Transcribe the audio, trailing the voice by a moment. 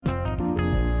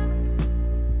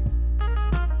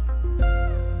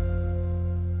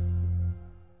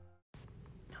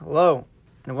Hello,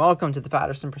 and welcome to the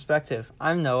Patterson Perspective.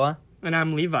 I'm Noah. And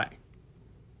I'm Levi.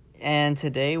 And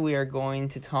today we are going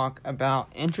to talk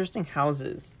about interesting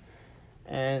houses.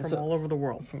 And From all over the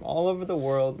world. From all over the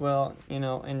world. Well,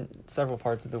 in several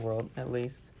parts of the world, at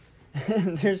least.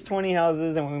 There's 20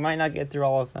 houses, and we might not get through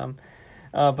all of them.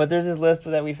 But there's this list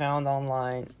that we found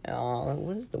online.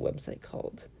 What is the website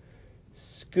called?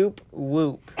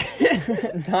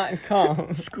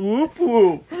 ScoopWhoop.com. Scoop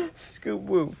whoop. Scoop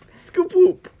Whoop. Scoop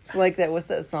whoop. It's like that. What's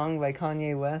that song by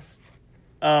Kanye West?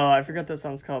 Oh, I forgot that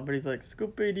song's called, but he's like,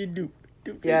 scoopity doop.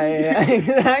 Yeah,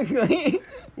 exactly.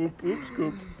 Whoop, whoop,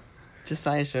 scoop.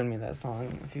 Josiah showed me that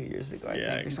song a few years ago, I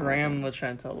think. Or Graham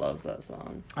Lachenta loves that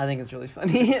song. I think it's really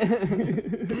funny. I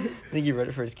think he wrote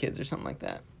it for his kids or something like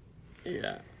that.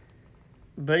 Yeah.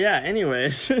 But yeah,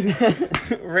 anyways.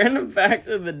 Random fact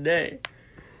of the day.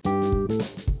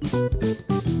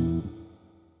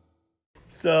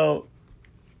 So,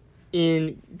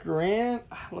 in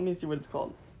let me see what it's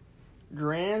called.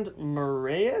 Grand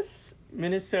Marais,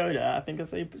 Minnesota. I think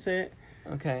that's how you say it.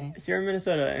 Okay. Here in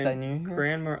Minnesota. Is that near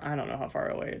here? I don't know how far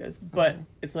away it is, but Okay.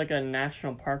 it's like a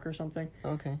national park or something.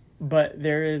 Okay. But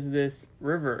there is this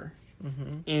river,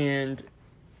 Mm-hmm. and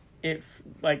it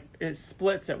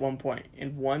splits at one point.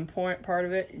 And one part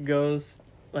of it goes,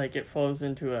 it flows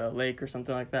into a lake or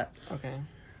something like that. Okay.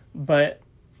 But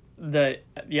the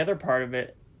other part of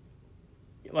it,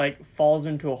 falls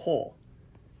into a hole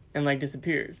and,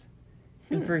 disappears.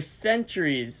 And for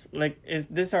centuries,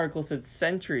 this article said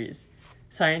centuries,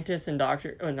 scientists and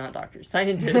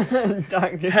scientists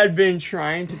had been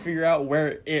trying to figure out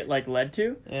where it, led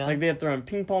to. Yeah. They had thrown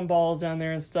ping pong balls down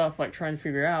there and stuff, trying to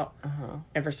figure out. Uh-huh.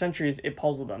 And for centuries, it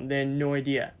puzzled them. They had no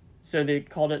idea. So they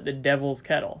called it the Devil's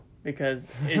Kettle, because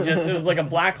it was like a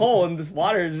black hole, and this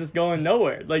water is just going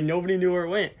nowhere. Nobody knew where it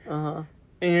went. Uh-huh.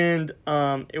 And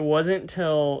it wasn't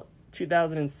till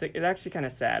 2006. It's actually kind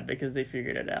of sad because they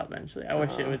figured it out eventually. I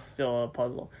wish it was still a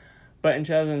puzzle. But in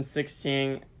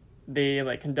 2016,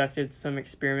 they conducted some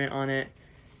experiment on it,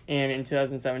 and in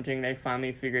 2017 they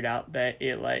finally figured out that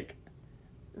it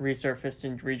resurfaced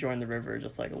and rejoined the river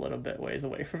just a little bit ways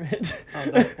away from it. Oh,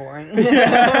 that's boring.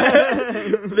 Yeah.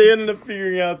 They ended up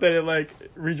figuring out that it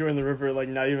rejoined the river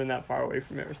not even that far away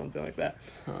from it or something like that.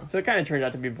 Huh. So it kind of turned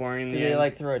out to be boring in Did the end. they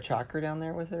throw a tracker down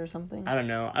there with it or something? I don't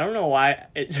know. I don't know why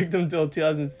it took them till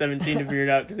 2017 to figure it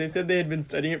out, because they said they had been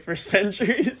studying it for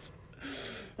centuries.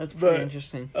 That's pretty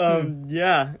interesting.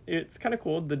 Yeah, it's kind of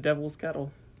cool. The Devil's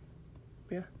Kettle.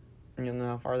 Yeah. And you'll know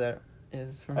how far that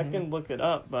is from I here? can look it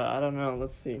up, but I don't know.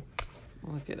 Let's see.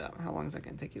 I'll look it up. How long is that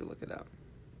going to take you to look it up?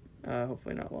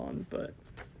 Hopefully not long, but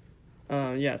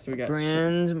yeah. So we got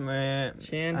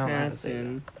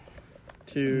Chanhassen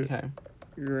to Okay.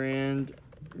 Grand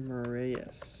Marais.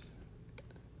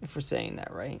 If we're saying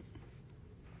that right.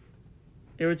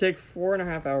 It would take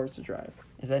 4.5 hours to drive.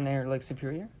 Is that near Lake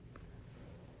Superior?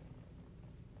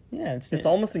 Yeah, It's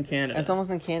almost in Canada. It's almost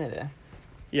in Canada.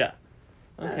 Yeah.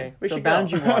 Okay, we so should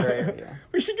Boundary go. Water area.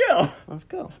 We should go. Let's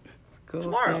go. Go up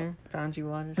Tomorrow. there. Boundary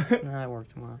Waters. No, I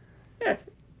work tomorrow. Yeah,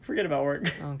 forget about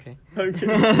work. Okay.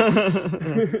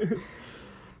 Okay.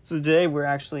 So today we're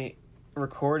actually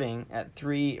recording at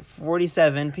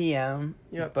 3:47 p.m.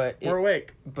 Yep. But we're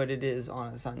awake. But it is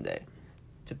on a Sunday.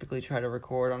 Typically try to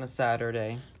record on a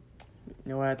Saturday. I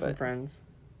had some But- friends.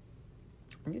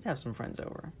 We did have some friends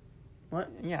over.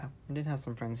 What? Yeah, we did have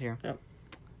some friends here. Yep.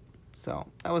 So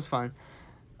that was fun.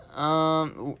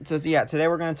 Today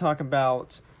we're going to talk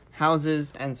about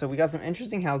houses, and so we got some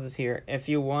interesting houses here. If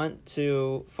you want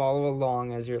to follow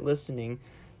along as you're listening,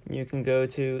 you can go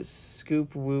to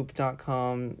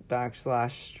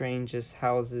scoopwhoop.com/strangest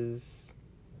houses.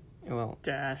 Well,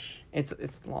 Dash. it's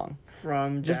long.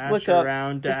 From Just dash look up-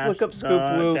 around just dash look up the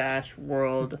Scoop Whoop. dash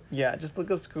world. Yeah, just look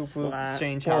up Scoop Whoop Slash-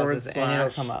 strange forward houses, and it'll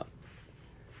slash. come up.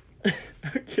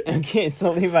 Okay. Okay,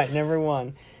 so Levi, number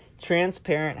 1,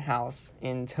 transparent house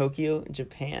in Tokyo,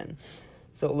 Japan.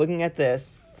 So looking at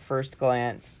this, first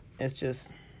glance, it's just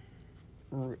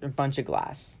a bunch of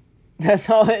glass. That's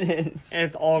all it is. And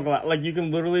it's all glass. You can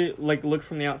literally look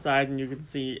from the outside and you can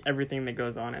see everything that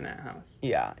goes on in that house.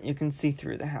 Yeah, you can see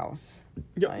through the house.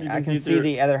 Yep, I can see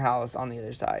the other house on the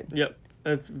other side. Yep,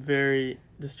 it's very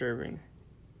disturbing.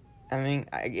 I mean,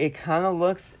 it kind of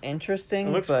looks interesting.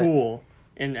 It looks but cool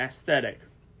and aesthetic,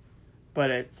 but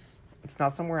it's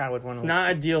not somewhere I would want to not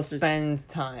ideal. spend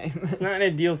time. It's not an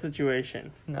ideal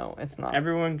situation. No, it's not.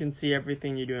 Everyone can see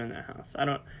everything you do in that house.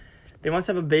 They must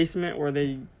have a basement where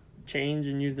they change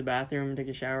and use the bathroom and take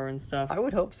a shower and stuff. I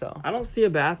would hope so. I don't see a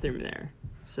bathroom there,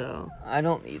 so I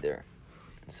don't either.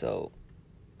 So,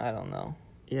 I don't know.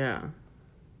 yeah.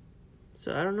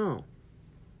 So I don't know.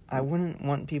 I wouldn't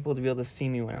want people to be able to see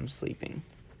me when I'm sleeping.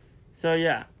 So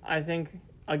yeah, I think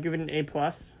I'll give it an A+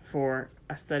 for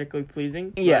aesthetically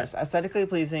pleasing. Yes, aesthetically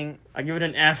pleasing. I give it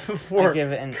an F for I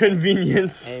give it an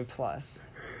convenience. A+.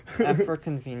 F for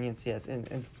convenience, yes.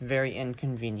 It's very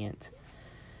inconvenient.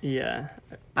 Yeah,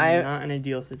 not an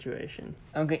ideal situation.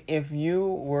 Okay, if you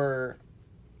were,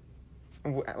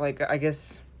 like, I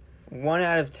guess, 1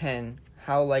 out of 10,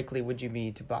 how likely would you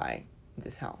be to buy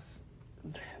this house?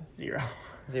 0.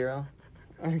 0?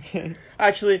 Okay.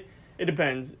 Actually, it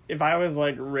depends. If I was,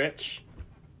 like, rich...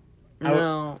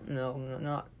 No,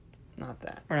 not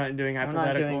that. We're not doing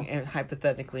hypothetical. I'm not doing it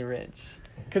hypothetically rich.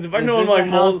 Because if I Is could own, this like, a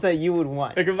house that you would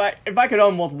want? Like, if I could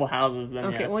own multiple houses, then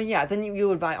Okay, yes. well, yeah, then you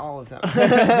would buy all of them.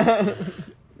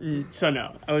 So,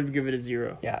 no. I would give it a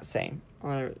 0. Yeah, same.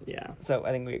 Yeah. So,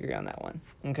 I think we agree on that one.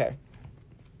 Okay.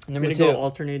 Number Number 2. 2. Go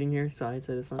alternating here, so I'd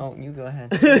say this one. Oh, you go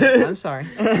ahead. I'm sorry.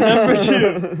 Number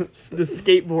 2. The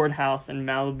skateboard house in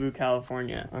Malibu,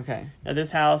 California. Okay. Now,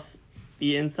 this house,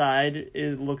 the inside,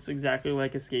 it looks exactly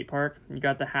like a skate park. You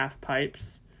got the half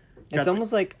pipes. It's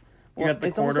almost like... You got the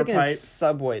it's almost quarter like pipes. a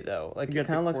subway, though. Like, You it got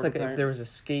kind of the looks like quarter if there pipes. was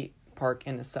a skate park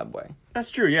in a subway. That's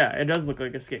true, yeah. It does look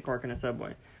like a skate park and a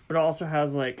subway. But it also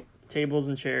has, like, tables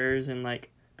and chairs and, like,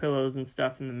 pillows and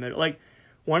stuff in the middle. Like,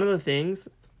 one of the things,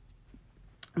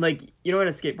 like, you know at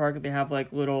a skate park they have,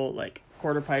 like, little, like,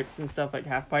 quarter pipes and stuff, like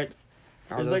half pipes?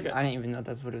 I There's didn't like even know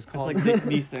that's what it was It's called. like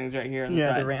these things right here on the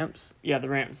yeah, side. the ramps. Yeah, the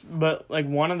ramps. But, like,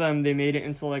 one of them, they made it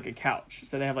into, like, a couch.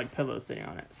 So they have, like, pillows sitting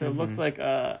on it. So it looks like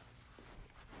a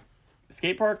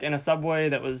skate park and a subway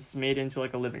that was made into,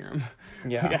 like, a living room.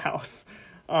 Yeah. Like a house.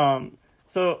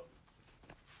 So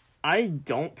I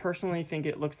don't personally think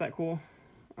it looks that cool.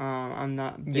 I'm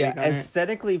not big on it.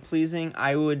 Aesthetically pleasing,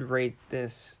 I would rate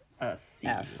this A C.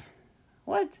 F.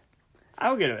 What?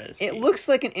 I would give it a C. It looks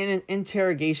like an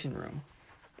interrogation room.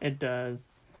 It does.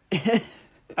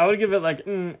 I would give it like,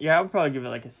 I would probably give it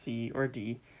like a C or a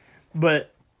D.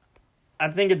 But I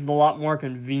think it's a lot more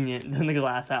convenient than the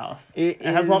glass house. It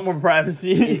has a lot more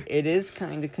privacy. It is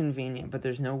kind of convenient, but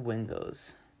there's no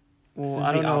windows. Well,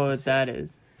 I don't know what that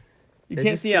is. You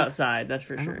can't see outside, that's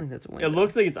for I sure. don't think that's a window. It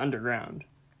looks like it's underground.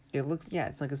 It looks,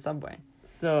 it's like a subway.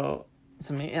 So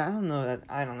maybe, I don't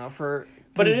know. For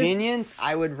But convenience,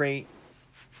 I would rate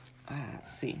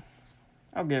C.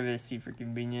 I'll give it a C for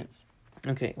convenience.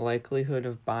 Okay, likelihood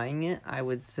of buying it, I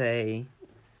would say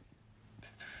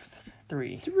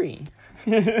 3. 3.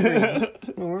 3.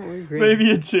 Well, weren't we agreeing?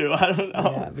 Maybe a 2. I don't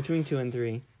know. Yeah, between 2 and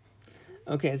 3.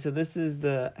 Okay, so this is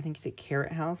I think it's a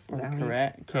Carrot House. Is that how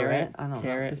Carrot? I don't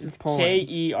know. This is It's Poland.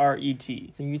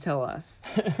 Keret. So you tell us.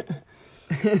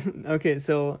 Okay,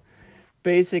 so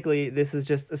basically this is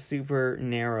just a super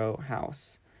narrow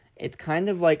house. It's kind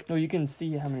of like... No, you can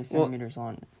see how many centimeters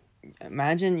on it.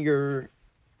 Imagine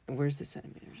where's the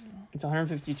centimeters? It's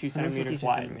 152 centimeters 152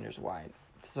 wide. centimeters wide.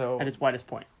 So At its widest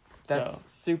point. that's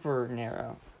super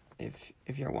narrow, if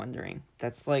you're wondering.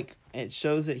 That's like, it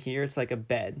shows it here, it's like a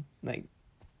bed. Like,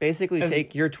 basically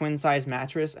take your twin size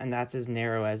mattress and that's as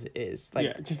narrow as it is. Like,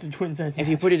 yeah, just a twin size if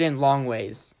you put it in long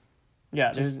ways,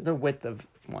 yeah, just the width of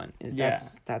one is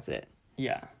that's it.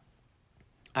 Yeah.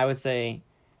 I would say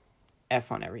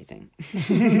F on everything.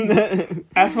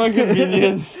 F on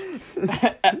convenience.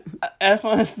 F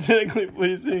on aesthetically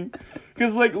pleasing.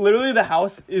 Because, like, literally the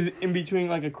house is in between,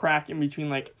 like, a crack in between,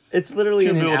 like, it's literally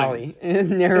two in buildings. an alley.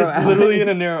 In a narrow alley. It's literally in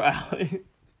a narrow alley.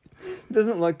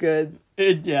 Doesn't look good.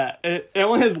 It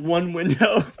only has one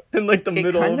window in, like, the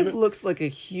middle It kind of of looks like a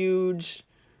huge...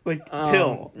 like,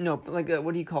 hill. No, but like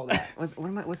what do you call that? What's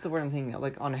the word I'm thinking of?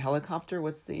 Like on a helicopter?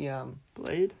 What's the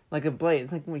Blade? like a blade.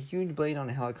 It's like a huge blade on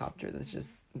a helicopter that's just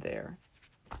there.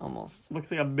 Almost.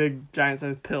 Looks like a big,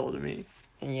 giant-sized pill to me.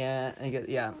 Yeah, I guess,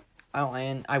 yeah.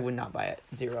 I would not buy it.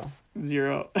 0.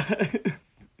 0.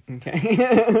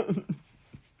 Okay.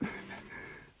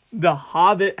 The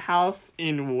Hobbit house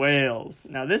in Wales.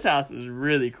 Now, this house is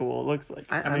really cool. It looks like...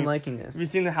 I'm liking this. If you've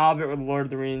seen The Hobbit with Lord of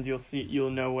the Rings, you'll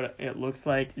know what it looks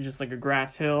like. It's just like a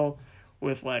grass hill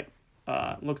with like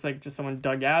looks like just someone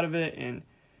dug out of it, and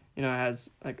it has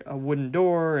like a wooden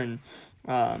door, and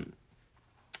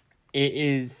it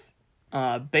is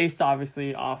based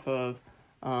obviously off of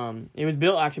it was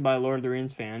built actually by a Lord of the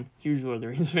Rings fan, huge Lord of the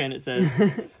Rings fan. It says,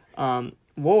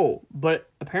 but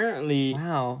apparently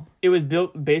Wow. it was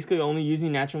built basically only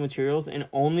using natural materials and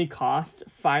only cost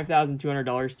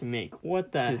 $5,200 to make.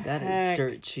 What the Dude, that heck? is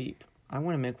dirt cheap. I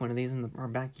want to make one of these in our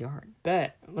backyard.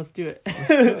 Bet. Let's do it. Let's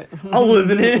do it. I'll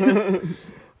live in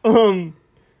it.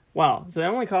 Wow. So that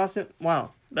only cost it.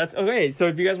 Wow. That's okay. So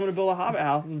if you guys want to build a Hobbit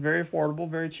house, it's very affordable,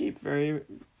 very cheap, very,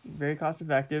 very cost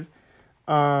effective.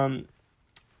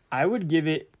 I would give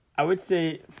it I would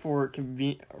say for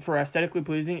aesthetically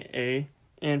pleasing, A,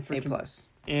 and for A plus.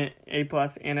 and A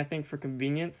plus, and I think for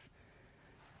convenience,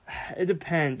 it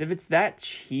depends. If it's that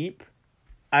cheap,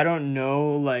 I don't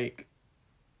know, like,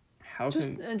 how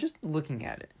Just looking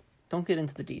at it. Don't get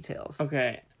into the details.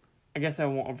 Okay, I guess I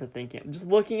won't overthink it. Just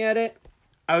looking at it,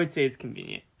 I would say it's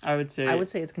convenient. I would say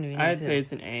it's convenient. I'd say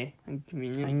it's an A in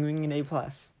convenience. I'm giving it an A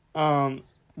plus.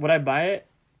 Would I buy it?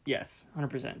 Yes,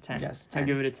 100%. 10. Yes, I 10.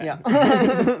 give it a 10.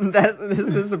 Yeah. This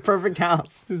is the perfect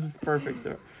house. This is perfect,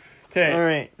 sir. Okay. All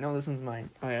right. No, this one's mine.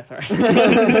 Oh yeah, sorry.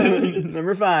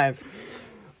 Number 5.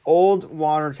 Old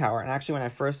water tower. And actually, when I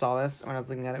first saw this, when I was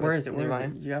looking at it, Where is it? Where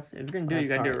is it? You have to, if you're gonna do it, you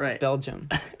gotta do it right. Belgium.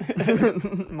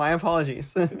 My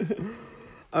apologies.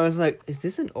 I was like, is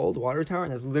this an old water tower?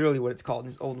 And that's literally what it's called.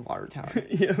 This old water tower.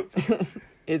 Yeah.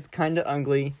 It's kind of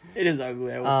ugly. It is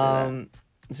ugly. I will say that.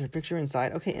 Is there a picture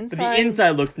inside? Okay, inside. But the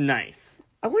inside looks nice.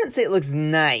 I wouldn't say it looks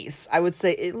nice. I would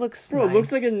say it looks Bro, nice. it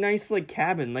looks like a nice like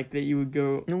cabin, like that you would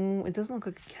go. No, it doesn't look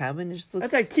like a cabin. It just looks.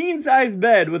 That's a king size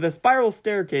bed with a spiral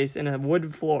staircase and a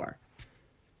wood floor.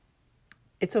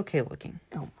 It's okay looking.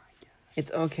 Oh my god.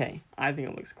 It's okay. I think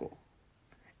it looks cool.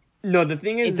 No, the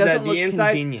thing is It doesn't that the look inside.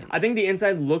 convenient. I think the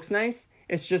inside looks nice.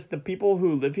 It's just the people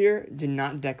who live here did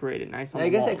not decorate it nice on I the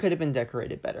guess walls. it could have been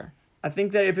decorated better. I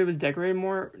think that if it was decorated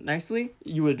more nicely,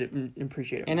 you would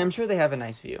appreciate it. And more. I'm sure they have a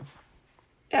nice view.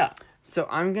 Yeah. So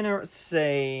I'm gonna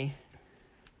say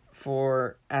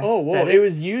for aesthetics. Oh, whoa! It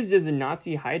was used as a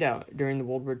Nazi hideout during the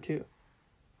World War II.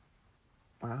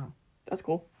 Wow. That's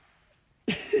cool.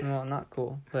 Well, not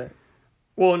cool, but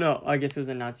Well, no, I guess it was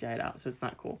a Nazi hideout, so it's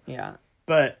not cool. yeah.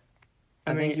 But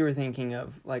I think you were thinking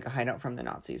of like a hideout from the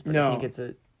Nazis, but No. I think it's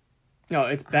a no,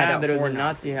 it's bad hideout that it was for a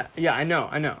Nazi. Yeah, I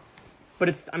know.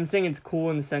 But I'm saying it's cool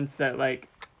in the sense that like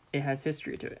it has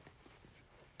history to it.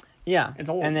 yeah. It's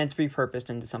old. And then it's repurposed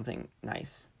into something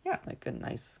nice. Yeah. Like a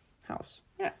nice house.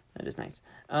 Yeah. That is nice.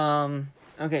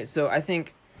 Okay, so I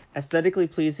think aesthetically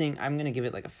pleasing, I'm gonna give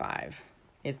it like a 5.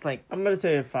 It's like I'm gonna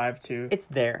say a 5 too. it's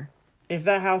there. If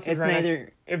that house is It's right neither-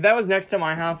 next, if that was next to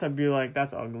my house, I'd be like,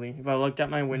 that's ugly. If I looked out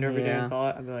my window every day Yeah. and saw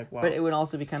it, I'd be like, wow. But it would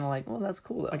also be kind of like, well, that's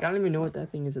cool though. Like I don't even know what that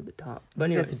thing is at the top. But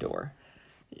Maybe anyways, that's a door.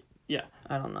 yeah.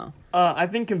 I don't know. I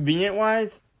think convenient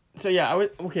wise, so yeah, I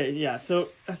would so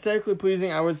aesthetically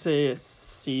pleasing, I would say a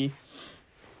C.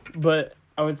 But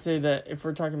I would say that if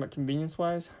we're talking about convenience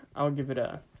wise, I would give it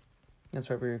a. That's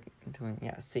what we were doing.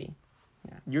 Yeah, C.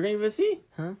 You're gonna give it a C?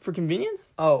 Huh? For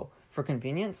convenience? Oh, for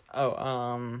convenience?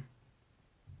 Oh,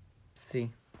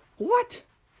 C. What?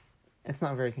 It's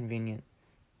not very convenient.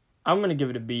 I'm gonna give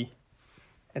it a B.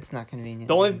 It's not convenient.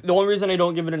 The only reason I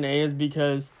don't give it an A is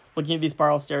because looking at these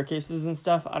spiral staircases and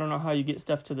stuff, I don't know how you get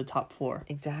stuff to the top floor.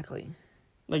 Exactly.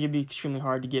 Like it'd be extremely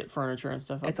hard to get furniture and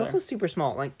stuff up It's there. also super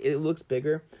small. Like, it looks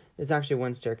bigger. It's actually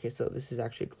one staircase, so this is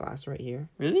actually glass right here.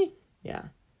 Really? Yeah.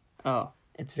 Oh.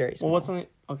 It's very small. Well, what's on the...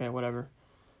 Okay, whatever.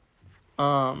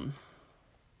 The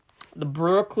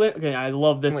Brooklyn... Okay, I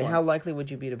love this Wait, one. how likely would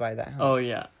you be to buy that house? Oh,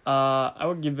 yeah. I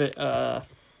would give it, I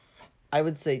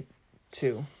would say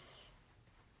 2.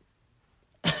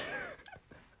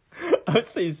 I would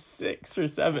say 6 or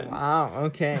 7. Wow,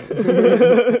 okay.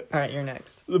 All right, you're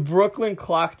next. The Brooklyn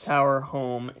Clock Tower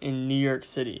home in New York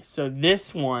City. So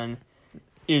this one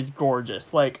is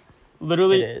gorgeous. Like,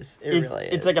 literally... It is. It really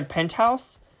is. It's like a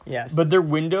penthouse, Yes. but their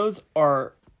windows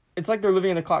are... It's like they're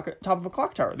living in the top of a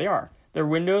clock tower. They are. Their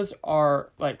windows are,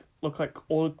 like, look like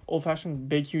old-fashioned,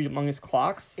 big, huge, humongous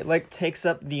clocks. It, like, takes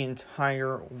up the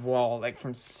entire wall, like,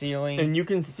 from ceiling And you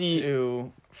can see...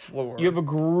 to floor. You have a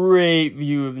great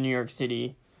view of New York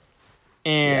City.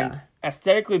 And Yeah.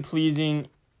 aesthetically pleasing,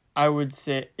 I would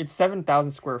say... It's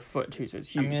 7,000 square foot, too, so it's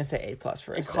huge. I'm going to say A+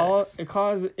 for It aesthetics.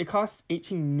 costs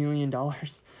 $18 million.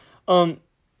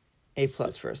 A+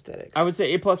 for aesthetics. I would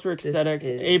say A+ for aesthetics,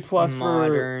 A+ for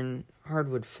modern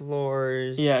hardwood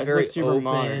floors. Yeah, it's very like super open,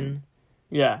 modern.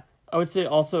 Yeah. I would say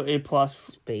also A+.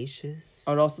 spacious.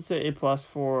 I would also say A+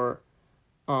 for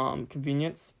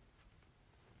convenience.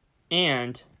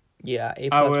 And Yeah, A+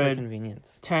 I for would-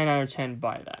 convenience. 10 out of 10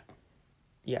 buy that.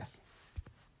 Yes.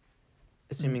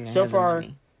 Assuming I So had the far-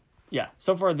 money. Yeah.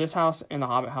 So far this house and the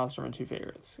Hobbit house are my two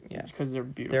favorites. Yes. Because they're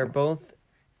beautiful. They're both.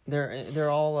 They're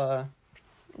all.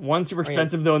 One's super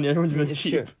expensive though and the other one's really It's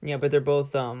cheap. true. Yeah, but they're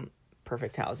both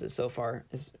perfect houses so far.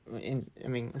 I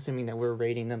mean, assuming that we're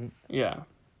rating them Yeah.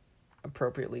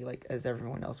 appropriately, like as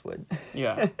everyone else would.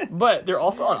 Yeah. But they're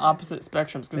also on opposite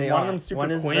spectrums because one of them's super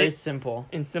One is quaint very simple.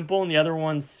 and simple and the other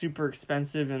one's super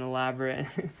expensive and elaborate.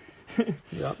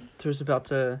 Yep. So it's about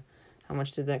to. How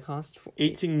much did that cost?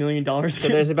 $18 million So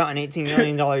there's about an $18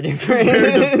 million compared to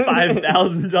difference.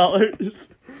 $5,000.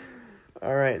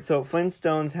 All right, so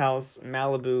Flintstones house,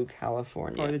 Malibu, Probably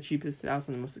California. the cheapest house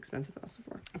and the most expensive house so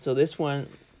far. So this one,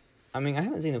 I mean, I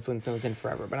haven't seen the Flintstones in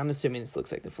forever, but I'm assuming this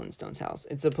looks like the Flintstones house.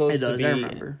 It's supposed to be I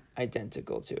remember.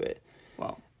 identical to it.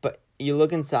 Wow. But you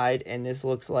look inside, and this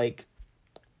looks like,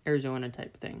 Arizona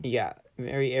type thing. yeah,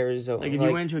 very Arizona. Like if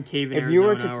you went to a cave in if Arizona you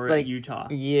were to, or like, Utah.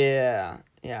 Yeah,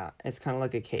 it's kind of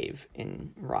like a cave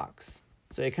in rocks.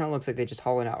 So it kind of looks like they just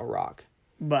hollowed out a rock.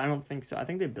 But I don't think so. I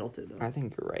think they built it though. I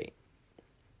think you're right.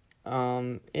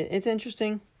 It's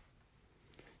interesting.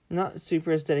 Not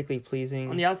super aesthetically pleasing.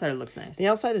 On the outside, it looks nice. The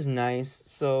outside is nice,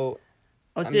 so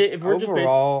I'll say if we're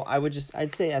overall,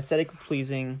 I'd say aesthetically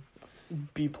pleasing.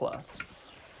 B plus.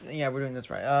 Yeah, we're doing this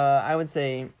right. I would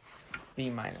say B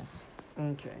minus.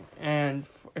 Okay, and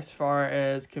as far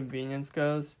as convenience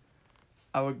goes,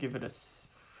 I would give it a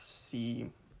C.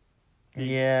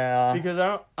 Yeah, Because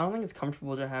I don't think it's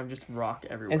comfortable to have just rock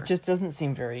everywhere. it just doesn't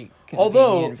seem very convenient,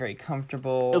 Although, very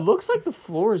comfortable. it looks like the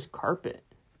floor is carpet.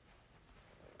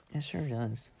 It sure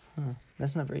does. Huh.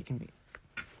 That's not very convenient.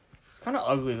 It's kind of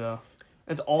ugly though.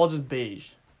 It's all just beige.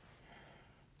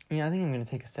 Yeah, I think I'm gonna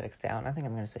take aesthetics down. I think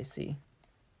I'm gonna say C.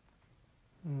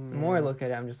 The more I look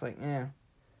at it, I'm just like,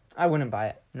 I wouldn't buy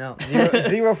it. No,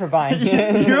 zero for buying.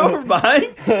 0 for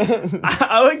buying?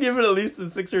 I would give it at least a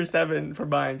 6 or 7 for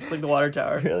buying, just like the water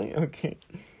tower. Really? Okay.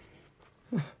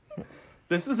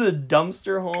 This is a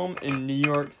dumpster home in New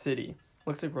York City.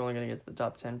 Looks like we're only going to get to the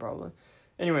top 10 probably.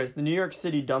 Anyways, the New York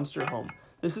City dumpster home.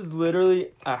 This is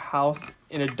literally a house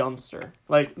in a dumpster.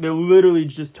 Like, they literally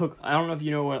just took... I don't know if you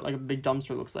know what like a big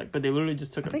dumpster looks like, but they literally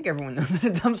just took I think everyone knows what a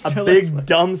dumpster a looks big like.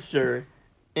 dumpster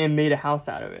and made a house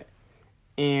out of it.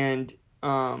 And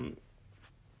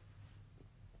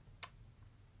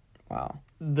Wow.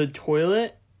 the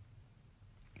toilet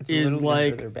It's is literally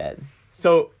like... under their bed.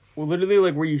 So, literally,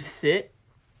 like, where you sit,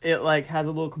 it, like, has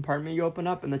a little compartment you open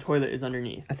up, and the toilet is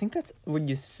underneath. I think that's when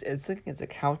you. It's like it's a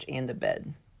couch and a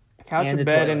bed, Couch, And a a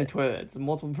bed, and a toilet. toilet. It's a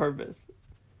multiple purpose.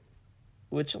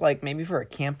 which like maybe for a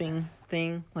camping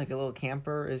thing, like a little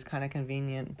camper, is kind of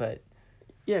convenient, but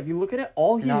Yeah, if you look at it,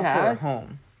 all he not has for a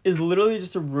home. is literally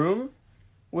just a room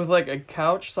with, like, a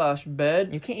couch /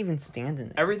 bed. You can't even stand in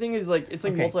there. Everything is, like, it's,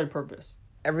 like, Okay. multi-purpose.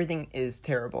 Everything is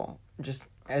terrible. Just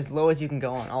as low as you can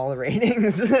go on all the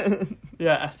ratings.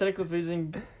 Yeah, aesthetically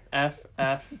pleasing, F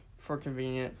for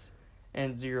convenience,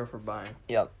 and 0 for buying.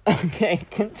 Yep. Okay,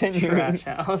 continuing. Trash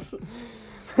house.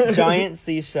 Giant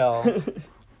seashell,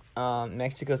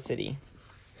 Mexico City.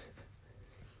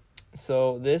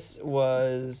 So this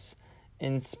was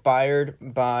inspired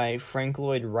by Frank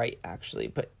Lloyd Wright, actually.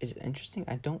 But it's interesting.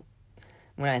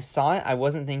 When I saw it, I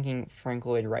wasn't thinking Frank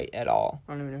Lloyd Wright at all.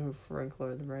 I don't even know who Frank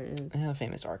Lloyd Wright is. A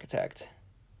famous architect.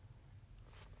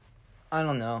 I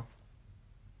don't know.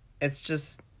 It's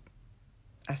just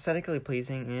aesthetically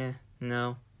pleasing. Yeah,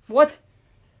 no. What?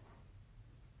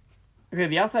 Okay,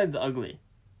 the outside's ugly,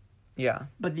 Yeah.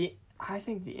 but I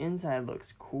think the inside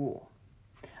looks cool.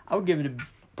 I would give it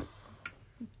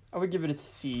a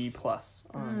C plus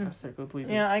on aesthetically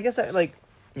pleasing. Yeah, I guess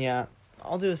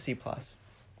I'll do a C plus.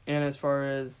 And as far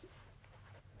as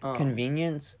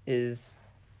Convenience is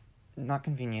not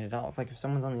convenient at all. Like if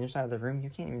someone's on the other side of the room, you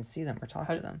can't even see them or talk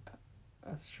to them.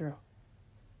 that's true.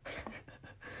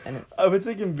 And I would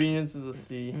say convenience is a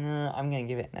C. I'm gonna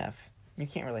give it an F. You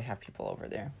can't really have people over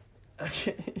there.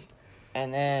 Okay.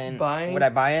 And then Buying? would I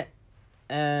buy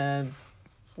it?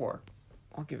 4.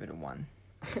 I'll give it a 1.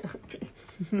 Okay.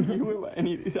 You wouldn't buy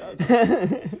any of these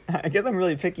houses. I guess I'm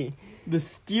really picky. The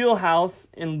Steel House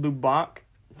in Lubbock,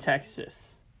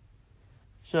 Texas.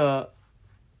 So,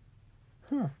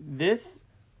 this,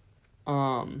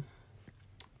 it's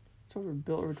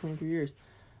built over 23 years.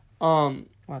 Wow,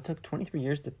 it took 23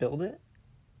 years to build it?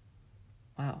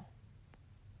 Wow.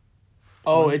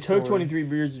 Oh, One it took story. 23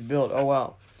 years to build. Oh,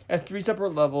 wow. It has 3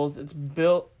 separate levels. It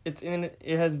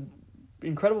has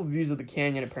incredible views of the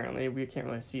canyon, apparently. We can't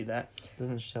really see that.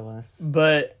 Doesn't show us.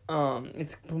 But,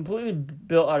 it's completely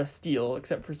built out of steel,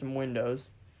 except for some windows.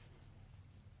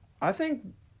 I think...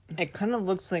 It kind of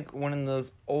looks like one of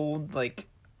those old, like,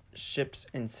 ships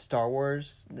in Star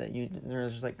Wars that they're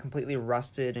just, like, completely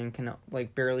rusted and can,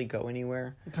 like, barely go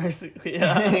anywhere. Basically, And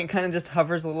yeah. it kind of just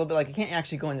hovers a little bit. Like, it can't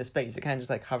actually go into space. It kind of just,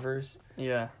 like, hovers.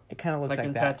 Yeah. It kind of looks like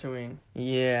in that. Tatooine.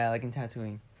 Yeah, like in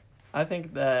Tatooine. I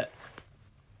think that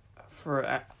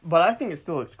but I think it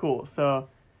still looks cool. So,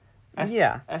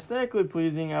 Yeah. aesthetically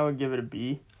pleasing, I would give it a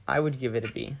B. I would give it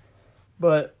a B.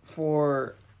 But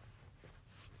for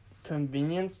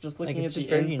convenience, just Like, looking it's at just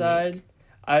the very inside, unique.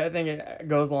 I think it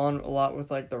goes along a lot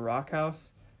with, like, the Rock House.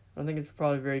 I think it's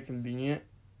probably very convenient.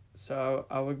 So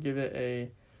I would give it a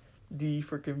D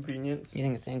for convenience. You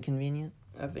think it's inconvenient?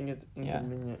 I think it's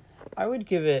inconvenient. I would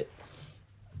give it,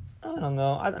 I don't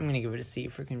know, I'm going to give it a C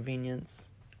for convenience.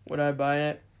 Would I buy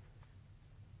it?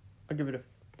 I'll give it a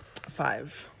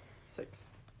 5. 6.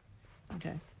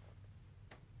 Okay.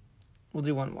 We'll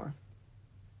do one more.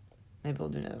 Maybe we'll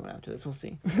do another one after this. We'll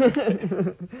see.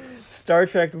 Star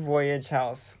Trek Voyage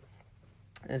House.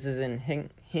 This is in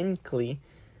Hinckley,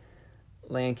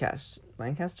 Lancaster.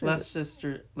 Lancaster?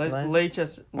 Leicester. Why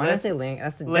Leicester. did I say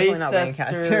Lancaster? That's definitely not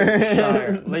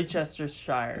Lancaster.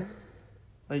 Leicestershire.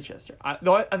 Leicester.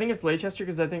 I think it's Leicester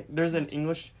because I think there's an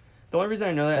English. The only reason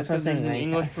I know that is because there's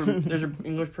an there's an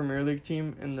English Premier League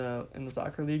team in the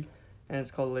soccer league, and it's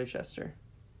called Leicester.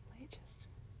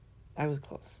 I was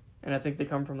close. And I think they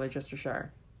come from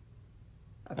Leicestershire.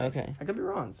 Okay. I could be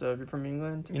wrong. So if you're from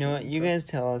England, You know what? You guys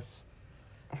tell us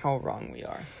how wrong we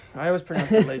are. I always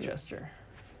pronounce it Leicester.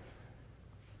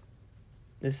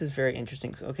 This is very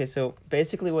interesting. Okay, so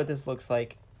basically what this looks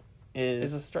like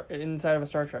is inside of a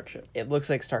Star Trek ship. It looks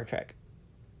like Star Trek.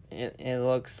 It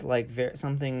looks like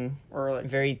something or like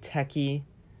very techy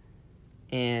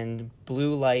and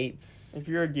blue lights. If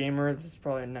you're a gamer, this is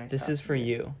probably a nice. This is for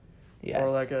you. Yes.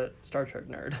 Or like a Star Trek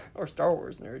nerd or Star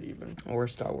Wars nerd even. Or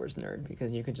Star Wars nerd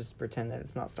because you could just pretend that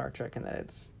it's not Star Trek and that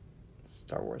it's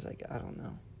Star Wars. I don't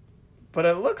know. But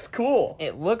it looks cool.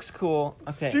 It looks cool.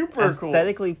 Okay. Super cool.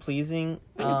 Aesthetically pleasing.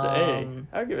 I think it's an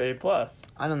A. I would give it A+.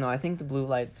 I don't know. I think the blue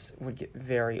lights would get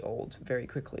very old very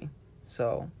quickly.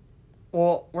 So.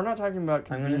 Well, we're not talking about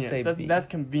convenience. I'm gonna say B. That's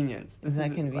convenience. This is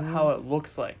convenience? how it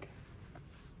looks like.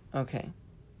 Okay.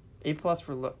 A+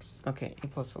 for looks. Okay. A+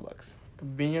 for looks.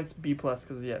 Convenience, B+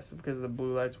 because the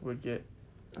blue lights would get.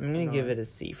 I'm gonna give it a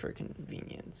C for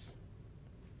convenience.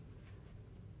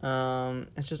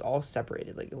 It's just all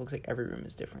separated. Like it looks like every room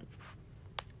is different.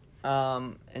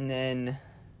 And then,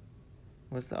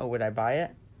 would I buy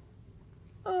it?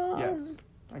 Yes,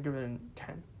 I give it a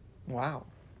 10. Wow.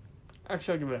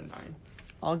 Actually, I'll give it a 9.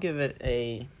 I'll give it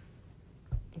a.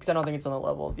 Because I don't think it's on the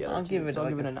level of the other. I'll give it so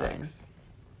like I'll give it a 9. 6.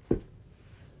 All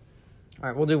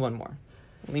right, we'll do one more.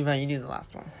 Levi, you do the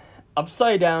last one.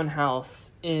 Upside Down House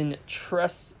in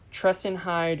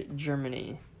Tressenheide,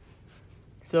 Germany.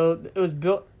 So it was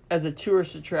built as a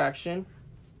tourist attraction,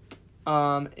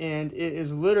 and it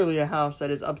is literally a house that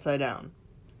is upside down.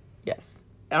 Yes.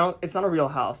 It's not a real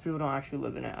house. People don't actually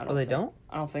live in it. Don't?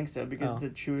 I don't think so because it's a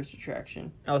tourist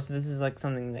attraction. Oh, so this is like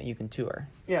something that you can tour.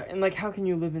 Yeah, and like, how can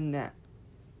you live in that?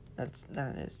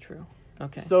 That is true.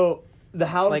 Okay. So the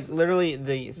house, like literally,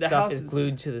 the stuff is is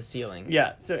glued to the ceiling.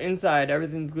 Yeah. So inside,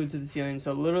 everything's glued to the ceiling.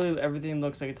 So literally, everything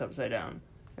looks like it's upside down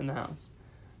in the house.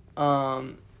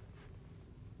 I'm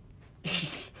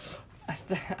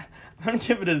gonna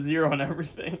give it a 0 on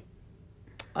everything.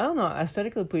 I don't know.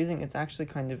 Aesthetically pleasing, it's actually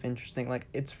kind of interesting. Like,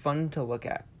 it's fun to look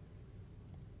at.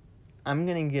 I'm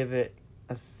gonna give it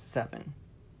a 7.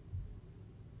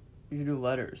 You can do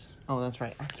letters. Oh, that's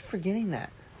right. I keep forgetting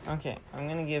that. Okay, I'm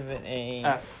gonna give it a...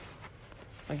 F.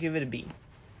 I'll give it a B.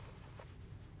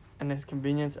 And it's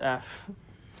convenience F.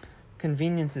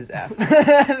 Convenience is F.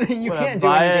 You Would can't I do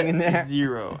buy anything it? in there.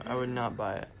 0. I would not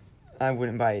buy it. I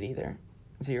wouldn't buy it either.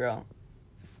 0.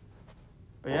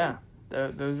 But yeah,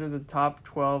 those are the top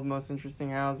 12 most interesting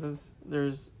houses.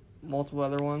 There's multiple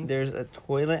other ones. There's a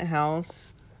toilet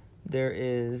house. There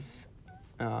is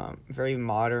very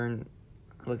modern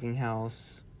looking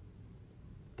house.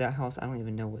 That house, I don't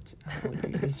even know how would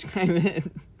you describe it.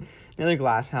 Another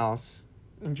glass house.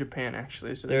 In Japan,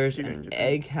 actually. So There's two in an Japan.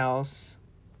 egg house,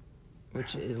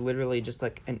 which is literally just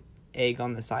like an egg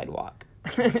on the sidewalk.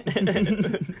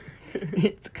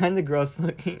 It's kind of gross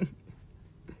looking.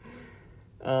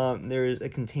 There's a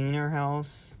container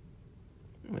house,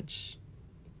 which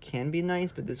can be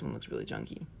nice, but this one looks really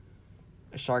junky.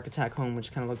 A shark attack home,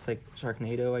 which kind of looks like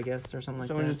Sharknado, I guess, or something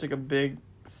Someone like just took a big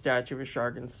statue of a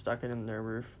shark and stuck it in their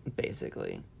roof. that.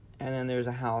 Basically. And then there's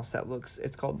a house that looks,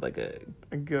 it's called like a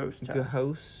ghost house.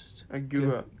 host. A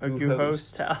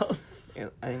ghost house. Yeah,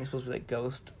 I think it's supposed to be like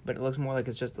ghost, but it looks more like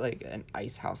it's just like an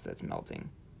ice house that's melting.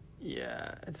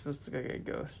 Yeah, it's supposed to look like a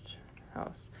ghost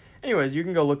house. Anyways, you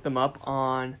can go look them up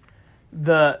on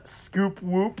the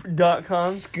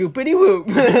scoopwhoop.com. Scoopity whoop.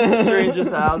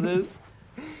 Strangest houses.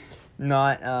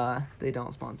 Not, they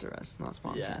don't sponsor us. Not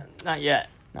sponsored. Yeah, not yet.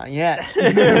 Not yet.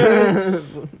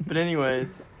 But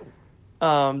anyways,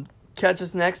 catch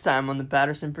us next time on the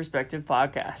Patterson Perspective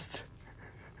Podcast.